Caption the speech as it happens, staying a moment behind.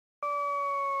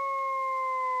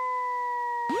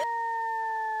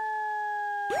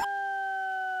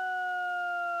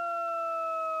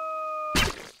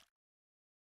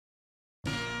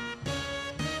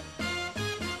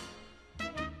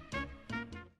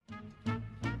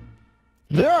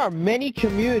There are many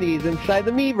communities inside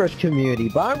the Miiverse community,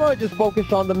 but I'm going to just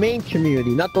focus on the main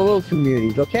community, not the little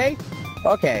communities, okay?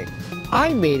 Okay,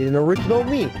 I made an original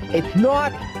me. It's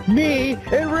not me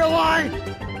in real life!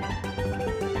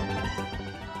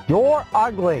 You're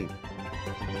ugly.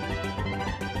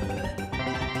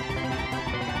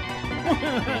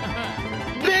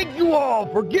 Thank you all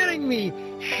for getting me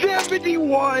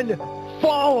 71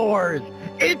 followers.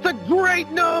 It's a great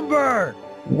number.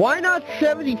 Why not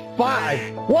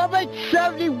 75? What makes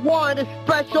 71 a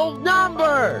special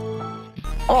number?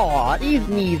 Aw, these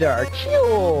knees are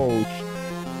cute.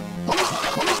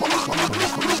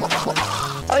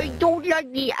 I don't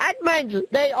like the admins.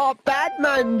 They are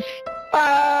badmans.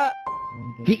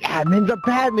 The admins are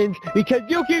badmans because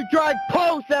you keep drawing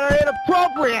posts that are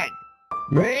inappropriate.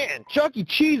 Man, Chuck E.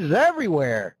 Cheese is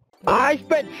everywhere. I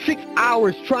spent 6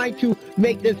 hours trying to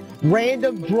make this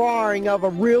random drawing of a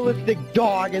realistic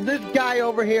dog, and this guy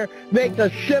over here makes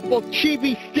a simple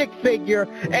chibi stick figure,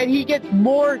 and he gets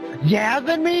more yeah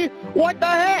than me? What the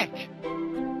heck?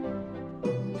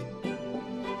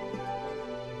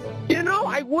 You know,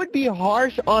 I would be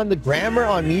harsh on the grammar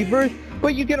on Miiverse,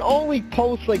 but you can only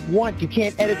post like once. You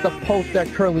can't edit the posts that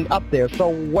are currently up there. So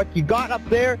what you got up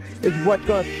there is what's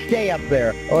going to stay up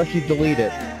there, unless you delete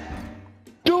it.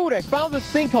 Dude, I found this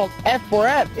thing called F for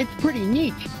F. It's pretty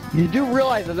neat. You do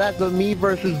realize that that's the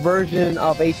Miiverse's version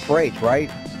of H for H, right?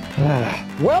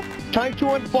 Well, time to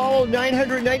unfollow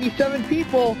 997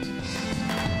 people.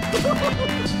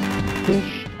 This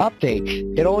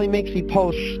update, it only makes me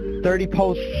post 30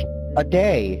 posts a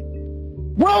day.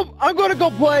 Well, I'm gonna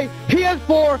go play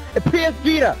PS4 and PS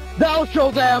Vita. That'll show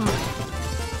them.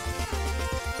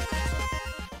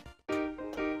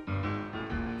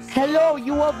 Hello,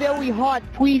 you are very hot.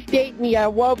 Please date me. I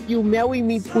love you. Marry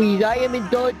me, please. I am in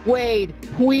 3rd grade.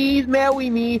 Please marry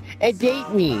me and date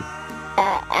me.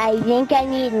 I think I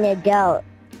need an adult.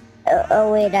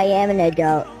 Oh wait, I am an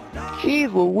adult.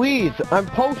 Jeez Louise, I'm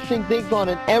posting things on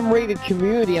an M-rated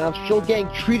community and I'm still getting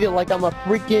treated like I'm a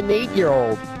freaking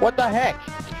 8-year-old. What the heck?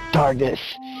 Darkness,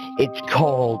 it's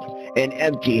cold and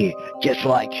empty, just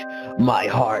like my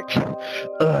heart.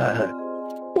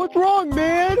 What's wrong,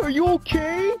 man? Are you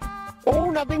okay? Oh,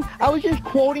 nothing. I was just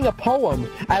quoting a poem.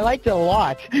 I liked it a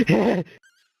lot.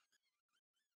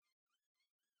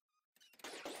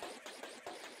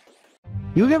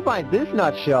 You can find this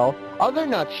nutshell, other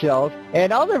nutshells,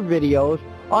 and other videos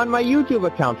on my YouTube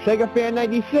account,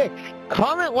 SegaFan96.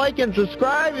 Comment, like, and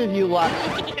subscribe if you like.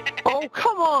 Oh,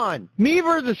 come on!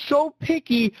 Miiverse is so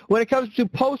picky when it comes to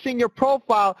posting your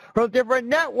profile from different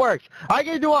networks. I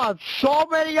can do it on so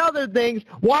many other things.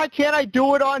 Why can't I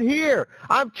do it on here?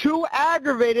 I'm too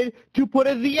aggravated to put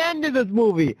as the end of this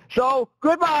movie. So,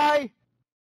 goodbye!